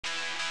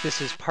This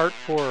is part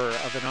 4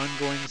 of an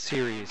ongoing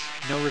series,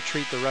 No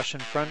Retreat, the Russian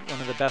Front, one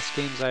of the best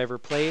games I ever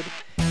played.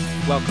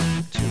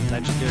 Welcome to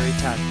Legendary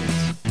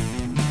Tactics.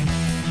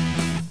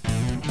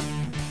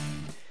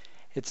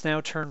 It's now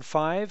turn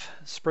 5,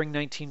 spring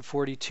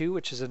 1942,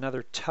 which is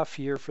another tough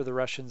year for the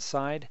Russian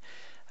side,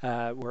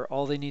 where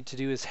all they need to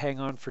do is hang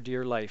on for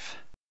dear life.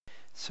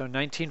 So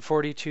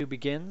 1942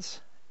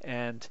 begins,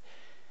 and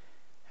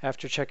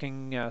after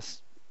checking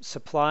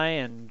supply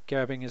and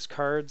grabbing his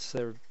cards,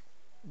 the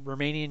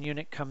Romanian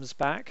unit comes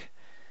back,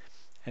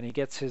 and he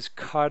gets his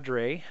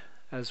cadre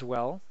as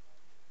well.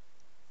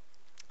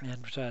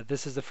 And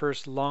this is the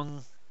first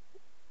long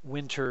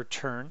winter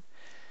turn.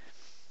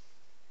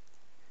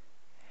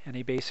 And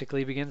he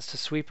basically begins to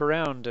sweep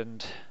around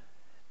and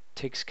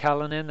takes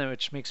Kalinin,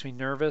 which makes me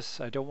nervous.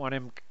 I don't want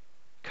him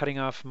cutting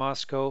off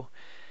Moscow.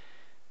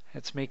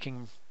 It's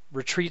making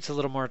retreats a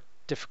little more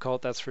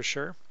difficult, that's for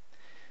sure.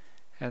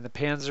 And the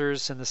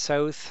panzers in the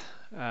south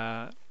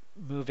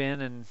move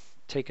in and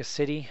take a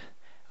city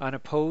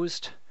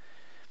unopposed,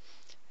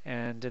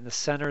 and in the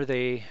center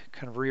they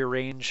kind of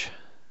rearrange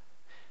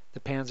the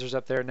panzers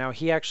up there. Now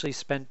he actually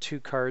spent 2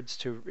 cards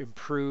to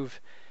improve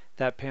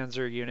that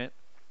panzer unit,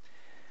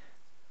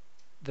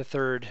 the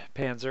 3rd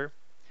panzer,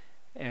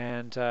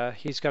 and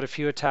he's got a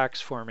few attacks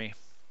for me.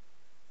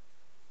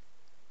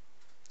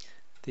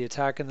 The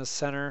attack in the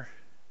center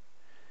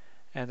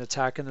and the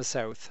attack in the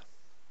south.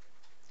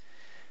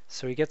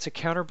 So he gets a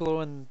counter blow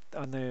on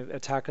the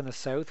attack in the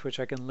south, which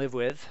I can live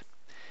with.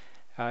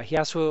 He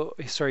also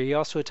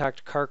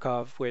attacked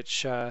Kharkov,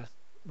 which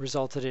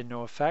resulted in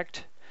no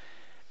effect.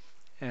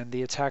 And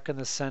the attack in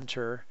the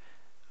center,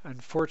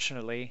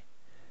 unfortunately,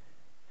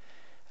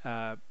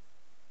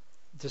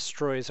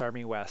 destroys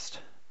Army West.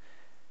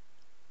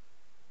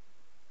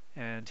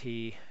 And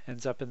he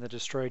ends up in the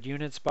destroyed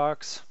units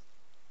box.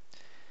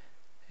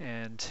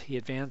 And he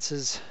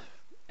advances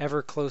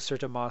ever closer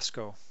to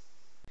Moscow.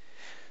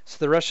 So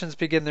the Russians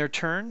begin their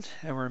turn,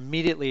 and we're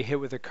immediately hit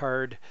with a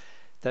card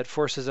that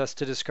forces us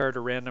to discard a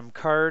random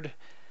card,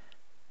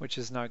 which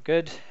is not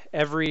good.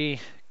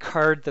 Every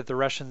card that the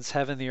Russians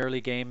have in the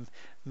early game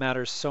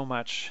matters so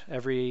much.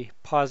 Every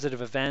positive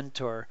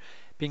event or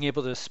being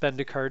able to spend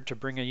a card to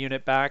bring a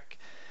unit back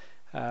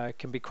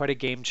can be quite a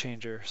game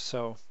changer.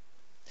 So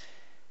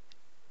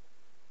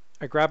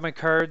I grab my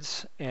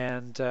cards,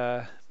 and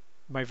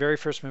my very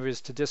first move is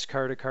to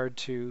discard a card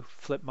to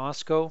flip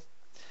Moscow.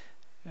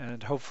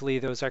 And hopefully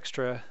those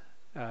extra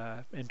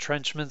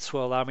entrenchments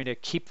will allow me to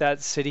keep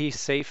that city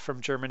safe from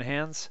German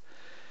hands.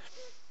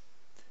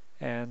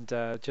 And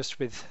just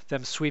with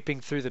them sweeping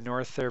through the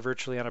north, they're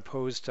virtually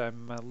unopposed.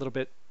 I'm a little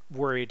bit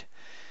worried.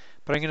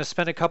 But I'm going to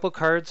spend a couple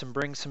cards and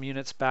bring some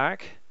units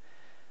back.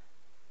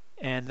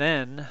 And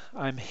then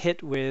I'm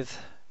hit with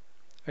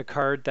a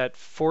card that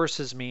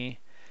forces me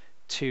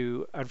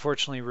to,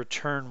 unfortunately,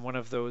 return one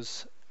of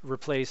those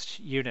replaced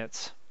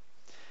units.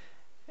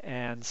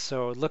 And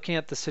so looking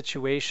at the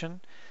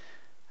situation,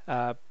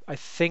 I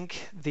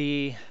think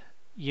the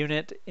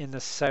unit in the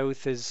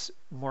south is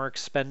more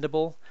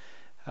expendable.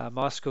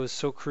 Moscow is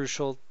so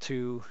crucial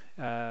to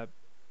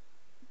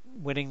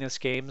winning this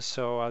game,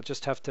 so I'll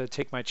just have to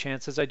take my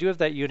chances. I do have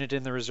that unit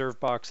in the reserve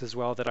box as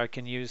well that I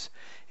can use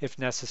if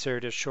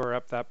necessary to shore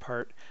up that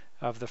part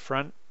of the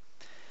front.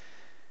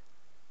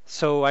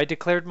 So I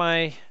declared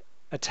my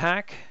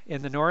attack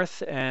in the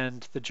north,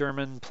 and the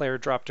German player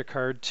dropped a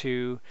card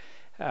to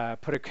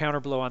put a counter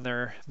blow on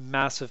their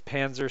massive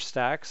panzer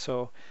stack,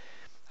 so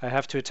I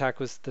have to attack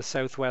with the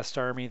southwest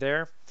army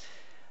there.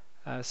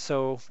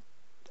 So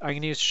I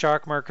can use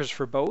shock markers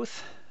for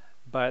both,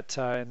 but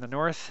in the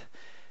north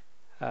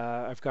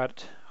I've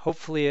got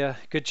hopefully a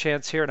good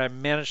chance here, and I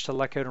managed to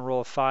luck out and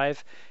roll a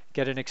 5,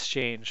 get an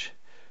exchange.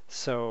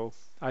 So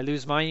I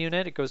lose my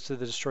unit, it goes to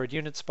the destroyed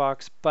units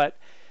box, but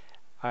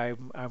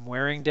I'm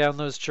wearing down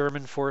those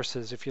German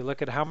forces. If you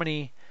look at how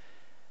many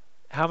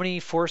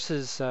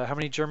forces, how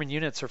many German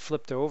units are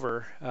flipped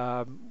over,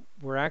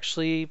 we're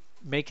actually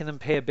making them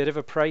pay a bit of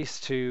a price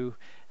to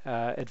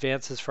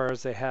advance as far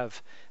as they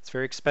have. It's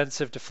very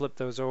expensive to flip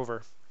those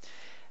over.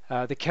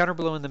 The counter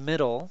blow in the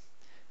middle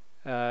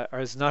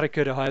is not a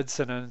good odds,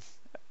 and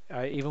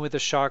even with the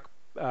shock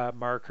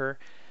marker,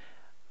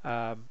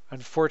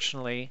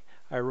 unfortunately,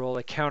 I roll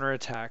a counter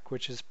attack,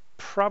 which is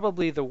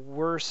probably the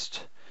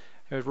worst.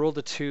 I rolled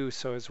a 2,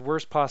 so it's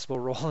worst possible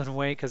roll in a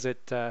way, because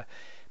it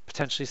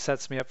potentially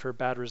sets me up for a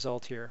bad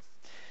result here.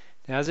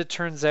 Now, as it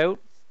turns out,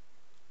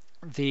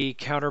 the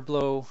counter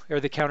blow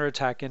or the counter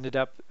attack ended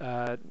up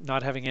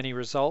not having any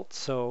result,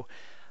 so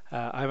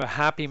I'm a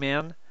happy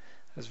man.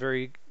 I was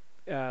very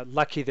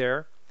lucky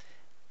there,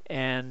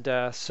 and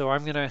so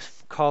I'm going to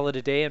call it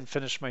a day and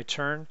finish my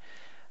turn.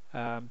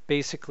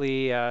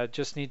 Basically,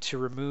 just need to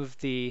remove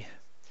the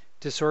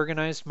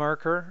disorganized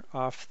marker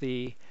off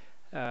the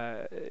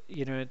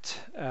unit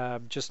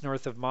just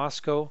north of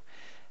Moscow.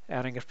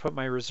 And I'm going to put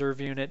my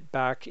reserve unit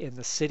back in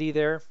the city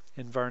there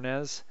in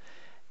Varnez.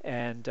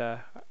 And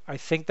I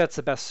think that's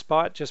the best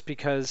spot, just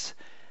because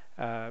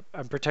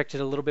I'm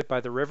protected a little bit by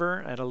the river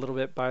and a little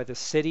bit by the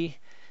city.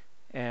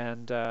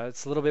 and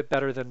it's a little bit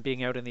better than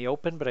being out in the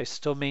open, but I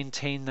still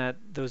maintain that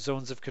those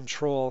zones of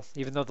control,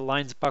 even though the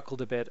line's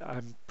buckled a bit,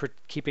 I'm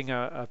keeping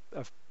a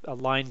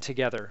line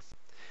together.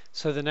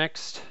 So the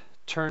next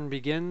turn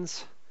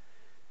begins,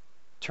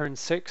 turn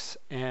 6,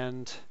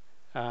 and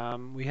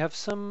we have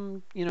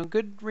some,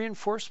 good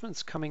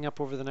reinforcements coming up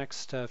over the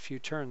next few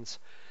turns.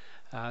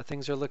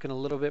 Things are looking a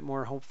little bit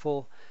more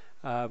hopeful.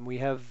 We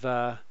have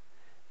the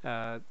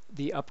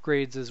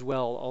upgrades as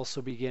well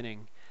also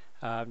beginning.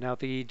 Now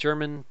the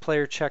German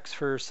player checks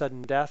for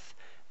sudden death,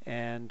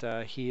 and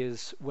he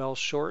is well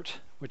short,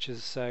 which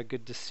is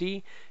good to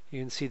see.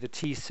 You can see the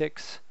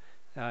T6.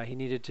 He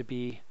needed to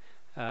be,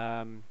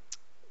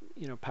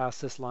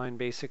 past this line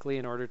basically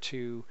in order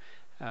to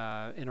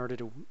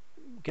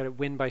get a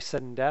win by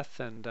sudden death,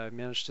 and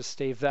managed to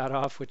stave that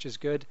off, which is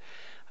good.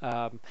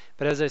 But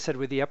as I said,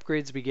 with the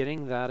upgrades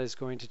beginning, that is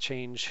going to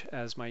change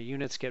as my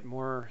units get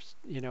more,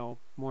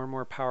 more and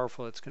more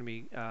powerful. It's going to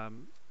be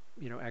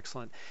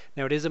excellent.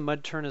 Now it is a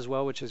mud turn as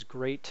well, which is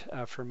great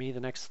for me. The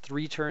next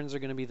 3 turns are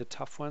going to be the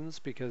tough ones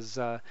because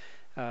of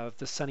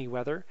the sunny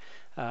weather.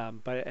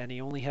 And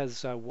he only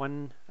has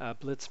 1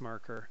 blitz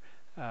marker,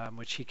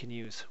 which he can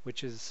use,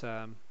 which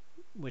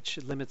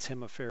limits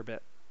him a fair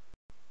bit.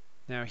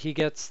 Now he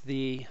gets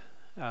the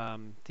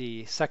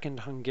 2nd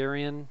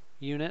Hungarian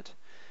unit,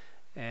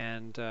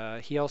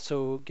 and he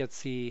also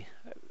gets the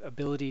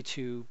ability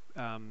to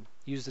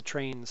use the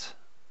trains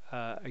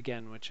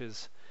again, which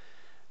is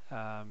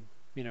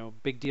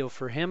big deal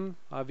for him,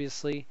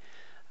 obviously.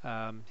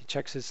 He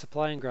checks his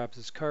supply and grabs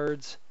his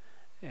cards,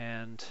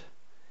 and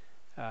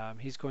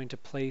he's going to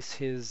place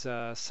his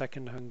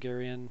 2nd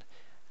Hungarian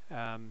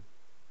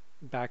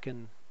back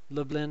in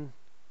Lublin.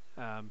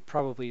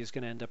 Probably is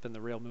going to end up in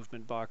the rail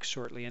movement box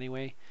shortly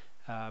anyway,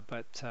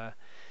 but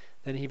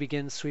then he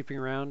begins sweeping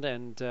around,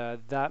 and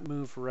that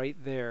move right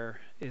there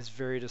is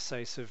very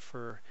decisive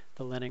for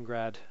the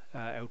Leningrad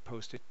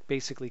outpost. It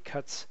basically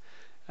cuts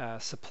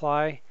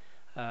supply,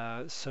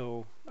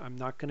 so I'm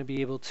not going to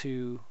be able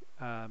to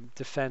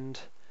defend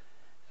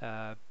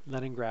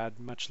Leningrad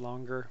much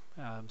longer.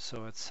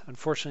 So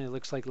unfortunately it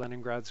looks like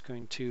Leningrad's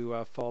going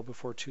to fall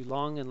before too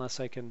long, unless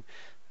I can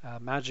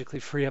magically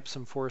free up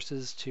some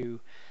forces to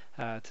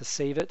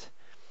save it.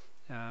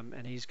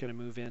 And he's going to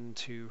move in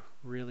to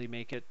really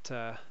make it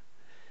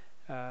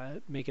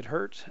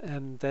hurt.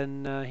 And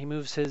then he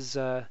moves his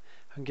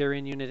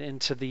Hungarian unit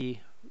into the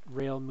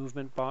rail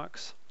movement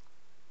box.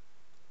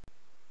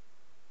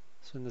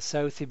 So in the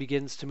south, he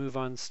begins to move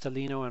on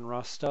Stalino and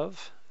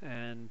Rostov,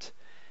 and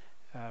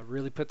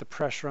really put the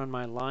pressure on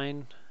my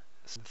line.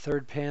 So the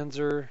 3rd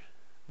Panzer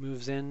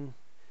moves in,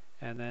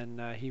 and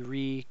then he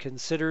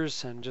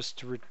reconsiders and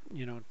just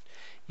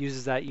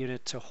uses that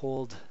unit to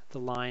hold the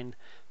line.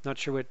 Not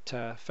sure what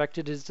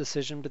affected his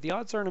decision, but the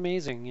odds aren't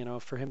amazing,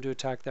 for him to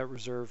attack that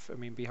reserve. I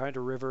mean, behind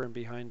a river and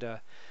behind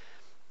a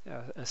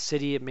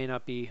city, it may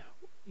not be,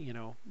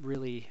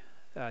 really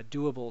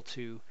doable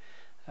to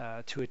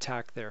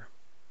attack there.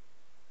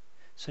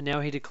 So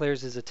now he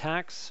declares his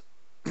attacks.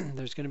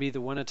 There's going to be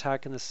the 1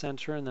 attack in the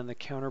center, and then the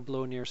counter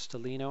blow near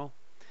Stalino.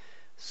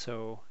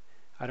 So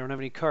I don't have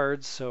any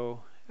cards,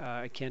 so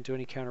I can't do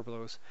any counter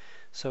blows.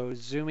 So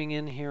zooming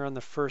in here on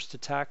the first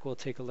attack, we'll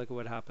take a look at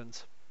what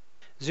happens.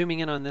 Zooming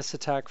in on this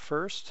attack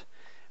first,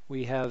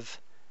 we have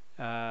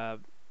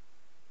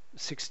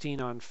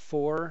 16 on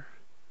 4,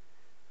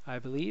 I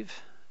believe.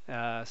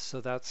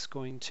 So that's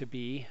going to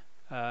be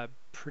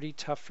pretty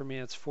tough for me.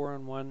 It's 4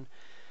 on 1,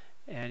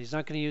 and he's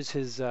not going to use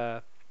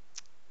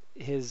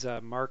his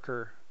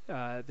marker,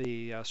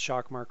 the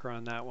shock marker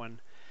on that one,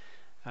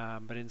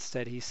 but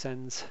instead he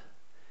sends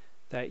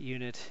that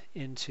unit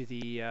into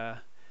the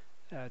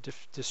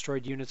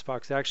destroyed units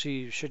box. It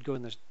actually should go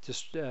in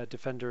the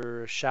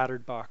defender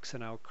shattered box,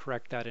 and I'll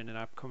correct that in an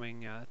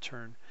upcoming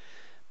turn.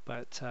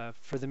 But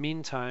for the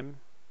meantime,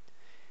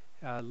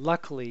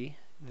 luckily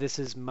this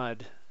is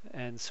mud,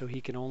 and so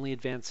he can only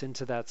advance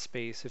into that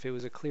space. If it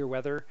was a clear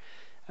weather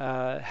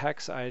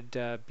hex, I'd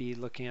be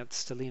looking at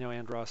Stalino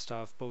and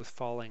Rostov both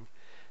falling,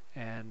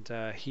 and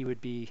he would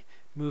be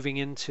moving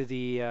into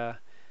the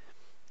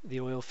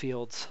oil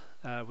fields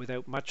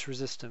without much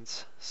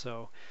resistance.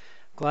 So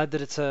glad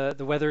that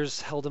the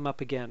weather's held him up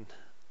again.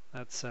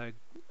 That's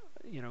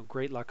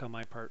great luck on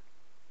my part.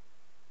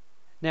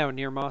 Now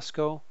near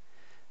Moscow,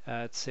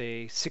 it's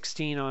a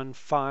 16 on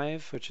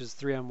 5, which is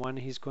 3 on 1.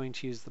 He's going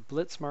to use the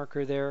blitz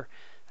marker there.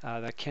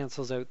 That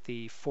cancels out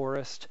the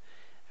forest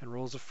and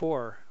rolls a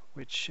 4,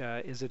 which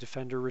is a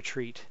defender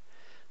retreat.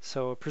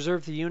 So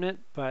preserve the unit,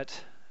 but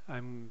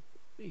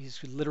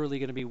he's literally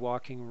going to be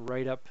walking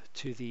right up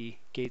to the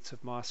gates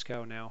of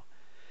Moscow now,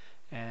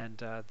 and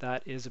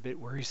that is a bit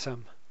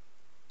worrisome.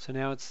 So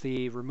now it's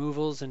the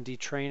removals and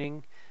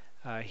detraining.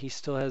 He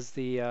still has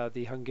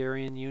the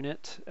Hungarian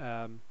unit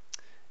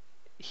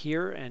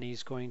here, and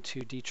he's going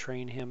to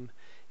detrain him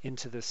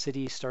into the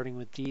city starting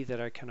with D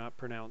that I cannot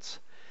pronounce.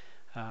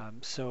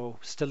 So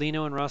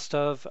Stalino and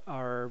Rostov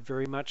are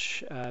very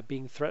much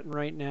being threatened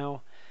right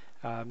now.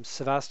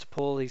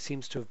 Sevastopol he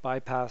seems to have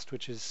bypassed,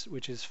 which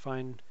is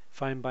fine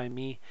fine by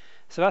me.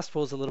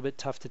 Sevastopol is a little bit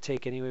tough to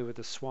take anyway with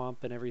the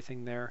swamp and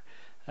everything there,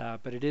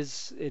 but it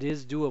is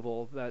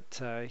doable.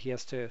 But he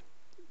has to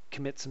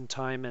commit some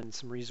time and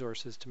some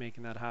resources to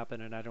making that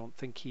happen, and I don't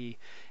think he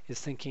is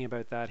thinking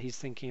about that. He's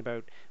thinking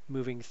about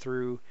moving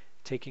through,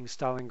 taking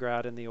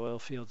Stalingrad and the oil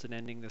fields and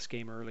ending this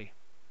game early.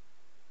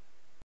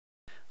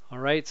 All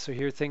right, so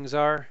here things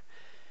are,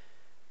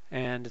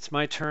 and it's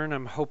my turn.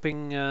 I'm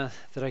hoping that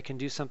I can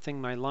do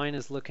something. My line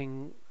is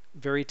looking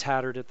very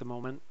tattered at the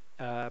moment,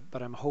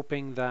 but I'm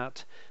hoping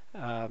that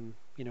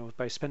you know,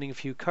 by spending a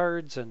few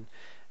cards and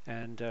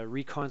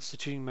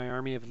reconstituting my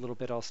army a little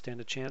bit, I'll stand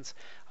a chance.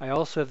 I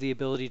also have the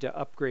ability to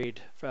upgrade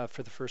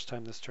for the first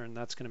time this turn.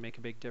 That's going to make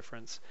a big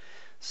difference.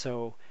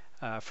 So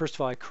first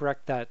of all, I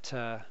correct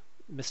that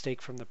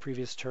mistake from the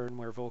previous turn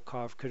where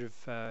Volkov could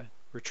have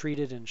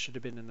retreated and should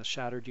have been in the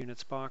shattered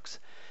units box.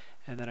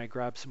 And then I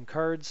grab some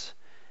cards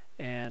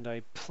and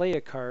I play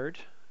a card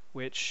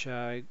which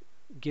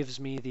gives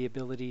me the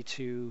ability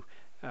to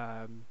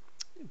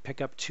pick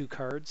up 2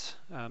 cards.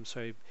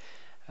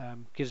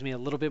 Gives me a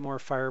little bit more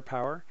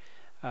firepower.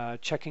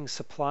 Checking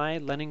supply,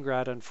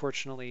 Leningrad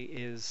unfortunately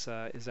is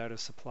out of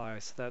supply,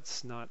 so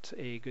that's not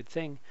a good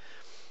thing.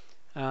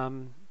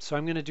 So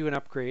I'm going to do an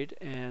upgrade,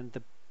 and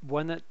the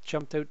one that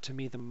jumped out to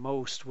me the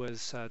most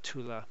was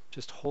Tula.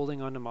 Just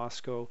holding on to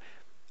Moscow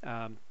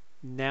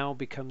now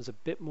becomes a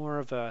bit more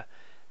of a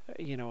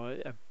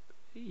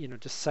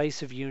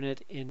decisive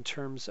unit in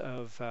terms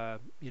of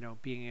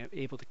being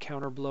able to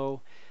counterblow.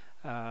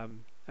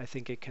 I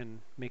think it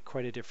can make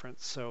quite a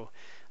difference. So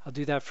I'll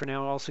do that for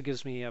now. It also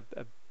gives me a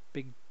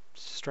big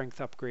strength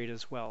upgrade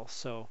as well.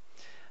 So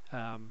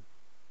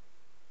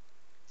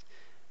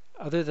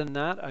other than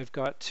that, I've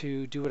got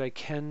to do what I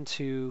can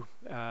to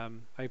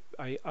I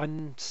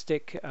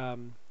unstick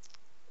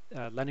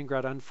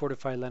Leningrad,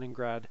 unfortify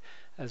Leningrad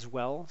as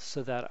well,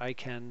 so that I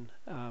can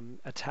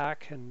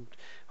attack and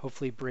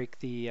hopefully break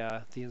the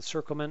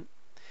encirclement.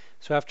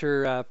 So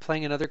after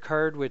playing another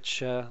card,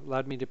 which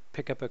allowed me to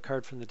pick up a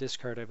card from the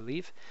discard, I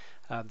believe,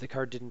 the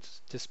card didn't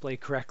display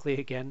correctly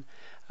again,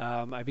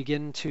 I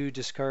begin to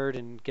discard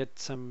and get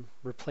some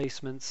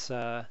replacements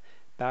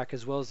back,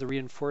 as well as the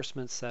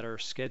reinforcements that are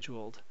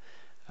scheduled.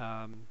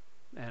 And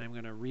I'm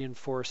going to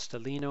reinforce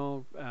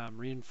Stalino,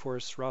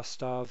 reinforce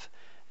Rostov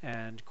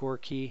and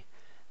Gorky.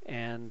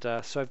 And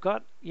so I've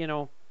got,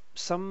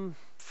 some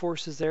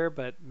forces there,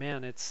 but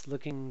man, it's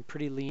looking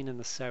pretty lean in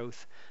the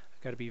south.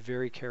 I've got to be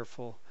very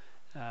careful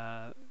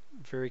there.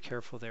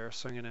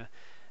 So I'm going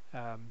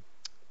to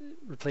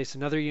replace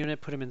another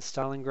unit, put him in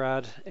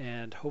Stalingrad,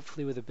 and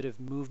hopefully with a bit of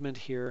movement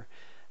here,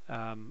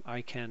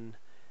 I can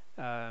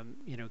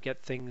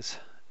get things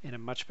in a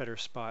much better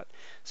spot.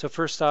 So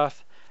first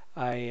off,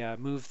 I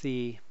move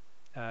the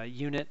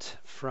unit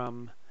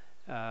from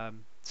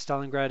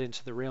Stalingrad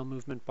into the rail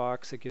movement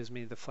box. It gives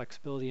me the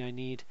flexibility I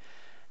need,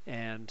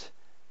 and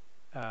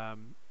I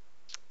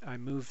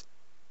move.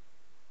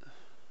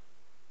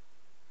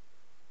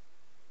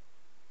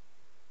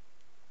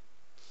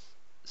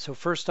 So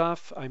first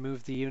off, I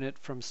move the unit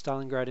from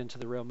Stalingrad into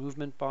the rail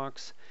movement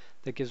box.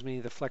 That gives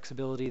me the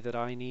flexibility that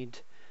I need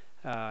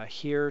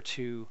here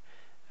to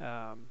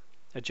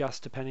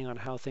adjust depending on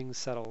how things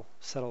settle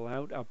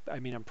out.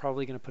 I'm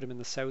probably going to put him in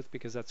the south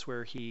because that's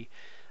where he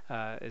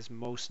is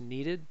most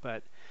needed,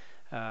 but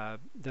then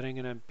I'm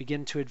going to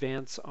begin to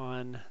advance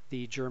on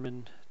the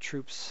German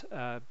troops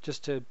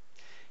just to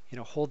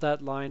hold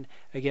that line.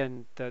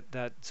 Again,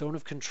 that zone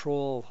of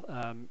control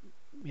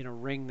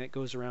ring that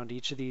goes around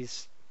each of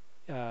these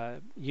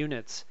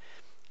units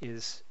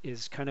is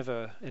kind of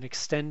an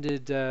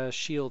extended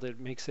shield. It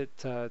makes it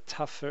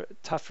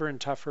tougher and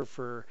tougher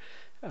for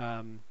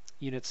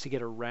units to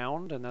get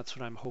around, and that's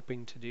what I'm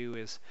hoping to do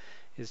is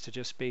to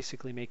just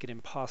basically make it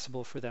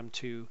impossible for them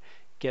to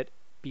get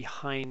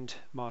behind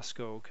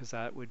Moscow, because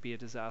that would be a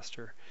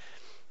disaster.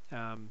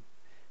 Then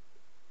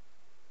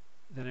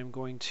I'm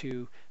going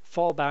to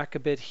fall back a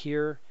bit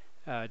here,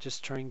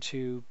 just trying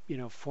to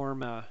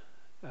form a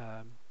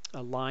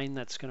line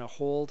that's going to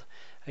hold.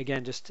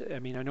 Again, I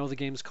know the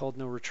game's called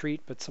No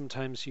Retreat, but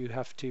sometimes you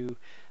have to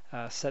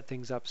set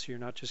things up so you're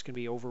not just going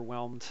to be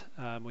overwhelmed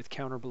with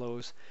counter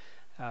blows,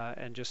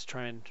 and just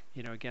try and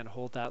again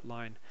hold that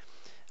line.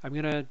 I'm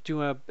going to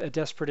do a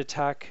desperate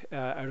attack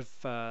out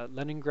of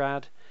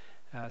Leningrad,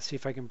 see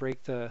if I can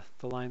break the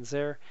lines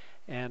there.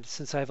 And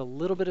since I have a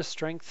little bit of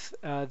strength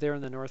there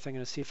in the north, I'm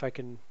going to see if I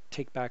can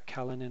take back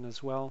Kalinin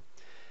as well.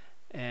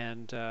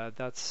 And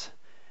that's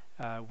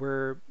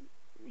where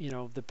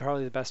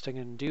probably the best I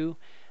can do.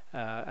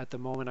 At the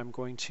moment, I'm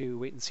going to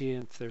wait and see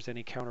if there's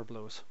any counter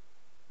blows.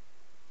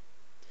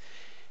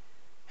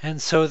 And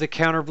so the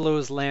counter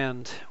blows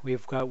land.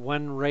 We've got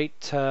one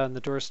right on the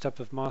doorstep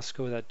of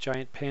Moscow, that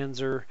giant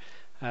panzer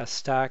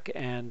stack,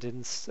 and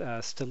in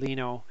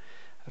Stalino,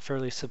 a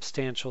fairly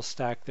substantial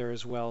stack there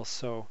as well.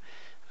 So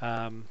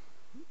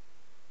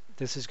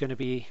this is going to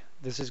be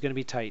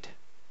tight.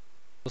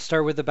 We'll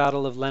start with the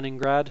Battle of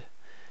Leningrad,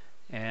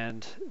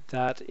 and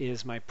that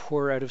is my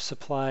poor out of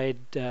supply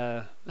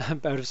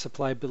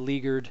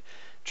beleaguered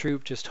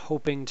troop, just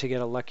hoping to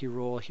get a lucky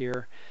roll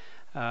here.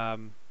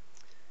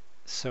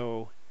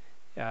 So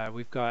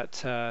we've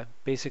got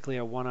basically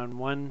a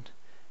one-on-one,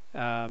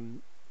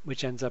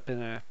 which ends up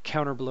in a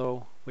counter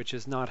blow, which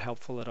is not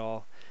helpful at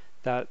all.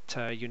 That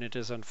unit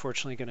is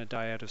unfortunately going to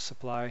die out of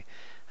supply,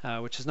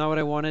 which is not what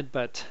I wanted,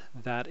 but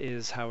that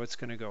is how it's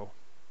going to go.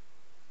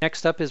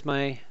 Next up is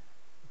my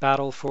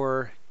battle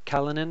for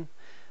Kalinin.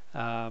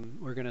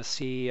 We're going to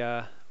see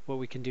what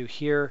we can do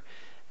here.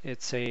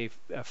 It's a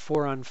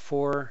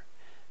 4-on-4,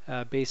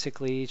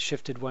 basically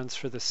shifted once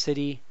for the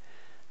city,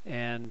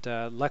 and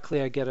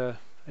luckily I get a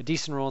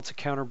decent roll. It's a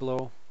counter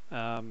blow,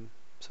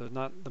 so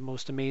not the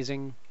most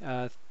amazing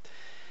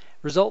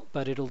result,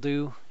 but it'll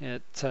do.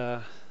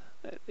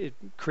 It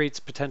creates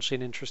potentially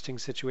an interesting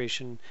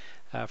situation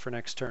for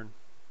next turn.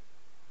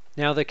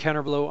 Now the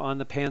counter blow on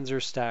the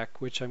Panzer stack,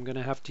 which I'm going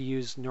to have to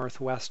use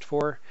northwest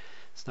for.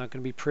 It's not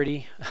going to be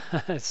pretty.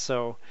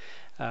 So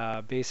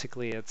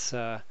basically it's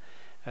a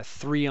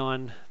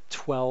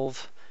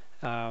 3-on-12,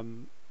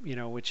 you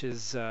know, which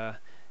is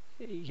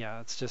yeah,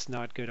 it's just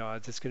not good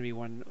odds. It's going to be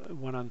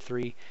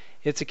 1-on-3.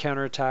 It's a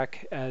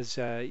counterattack, as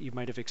you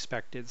might have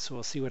expected, so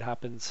we'll see what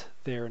happens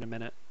there in a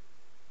minute.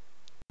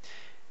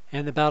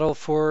 And the battle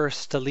for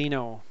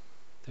Stalino.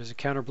 There's a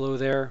counter blow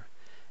there.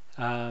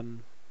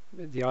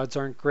 The odds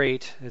aren't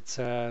great. It's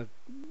you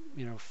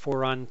know,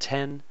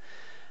 4-on-10,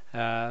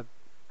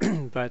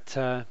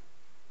 but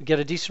we get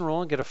a decent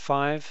roll and get a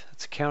 5.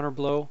 It's a counter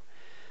blow,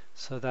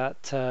 so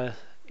that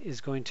is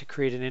going to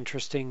create an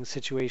interesting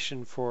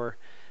situation for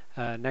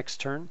next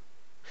turn.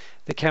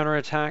 The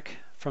counterattack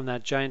from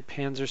that giant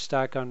Panzer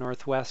stack on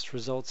northwest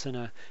results in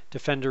a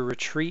defender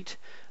retreat.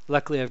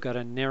 Luckily, I've got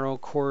a narrow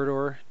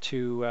corridor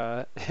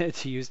to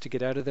to use to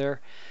get out of there,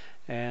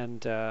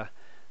 and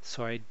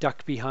so I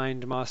duck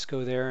behind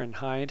Moscow there and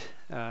hide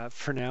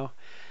for now.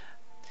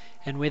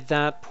 And with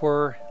that,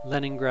 poor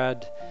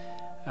Leningrad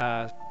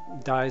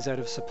dies out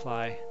of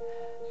supply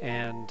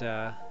and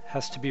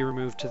has to be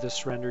removed to the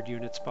surrendered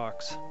units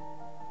box.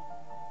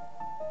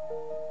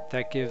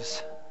 That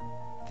gives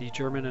the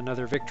German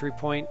another victory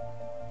point,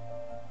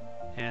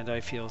 and I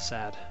feel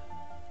sad.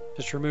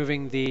 Just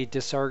removing the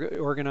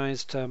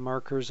disorganized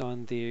markers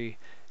on the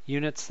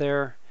units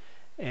there,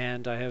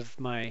 and I have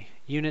my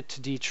unit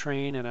to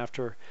detrain, and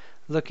after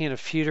looking at a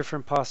few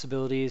different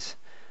possibilities,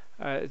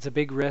 it's a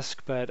big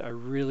risk, but I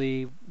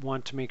really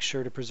want to make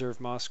sure to preserve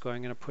Moscow.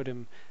 I'm going to put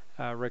him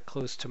right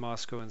close to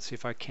Moscow and see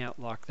if I can't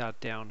lock that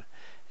down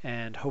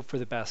and hope for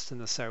the best in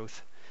the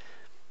south.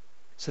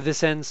 So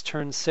this ends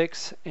turn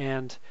 6,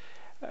 and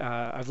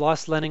I've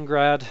lost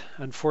Leningrad.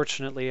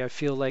 Unfortunately, I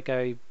feel like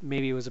I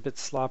maybe was a bit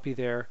sloppy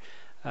there,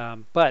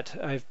 but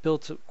I've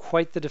built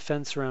quite the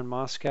defense around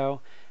Moscow,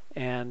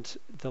 and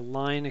the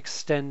line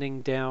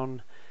extending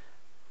down,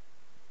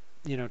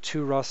 you know,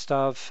 to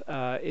Rostov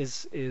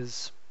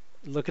is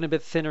looking a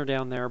bit thinner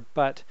down there,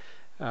 but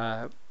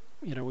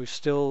you know,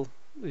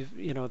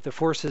 you know, the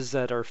forces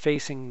that are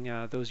facing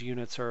those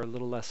units are a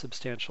little less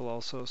substantial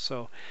also.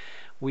 So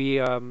we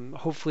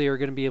hopefully are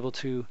going to be able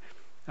to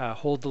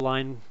hold the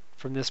line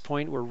from this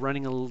point. We're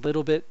running a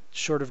little bit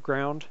short of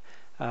ground,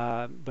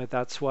 but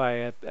that's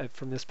why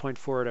from this point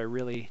forward, I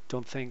really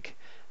don't think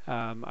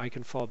I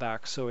can fall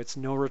back. So it's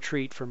no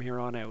retreat from here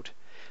on out.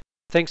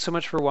 Thanks so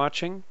much for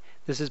watching.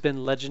 This has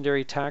been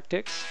Legendary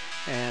Tactics,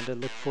 and I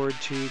look forward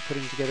to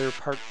putting together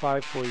part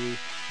 5 for you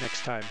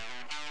next time.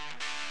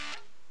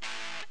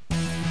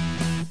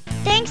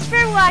 Thanks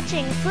for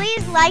watching.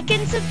 Please like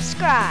and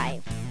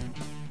subscribe.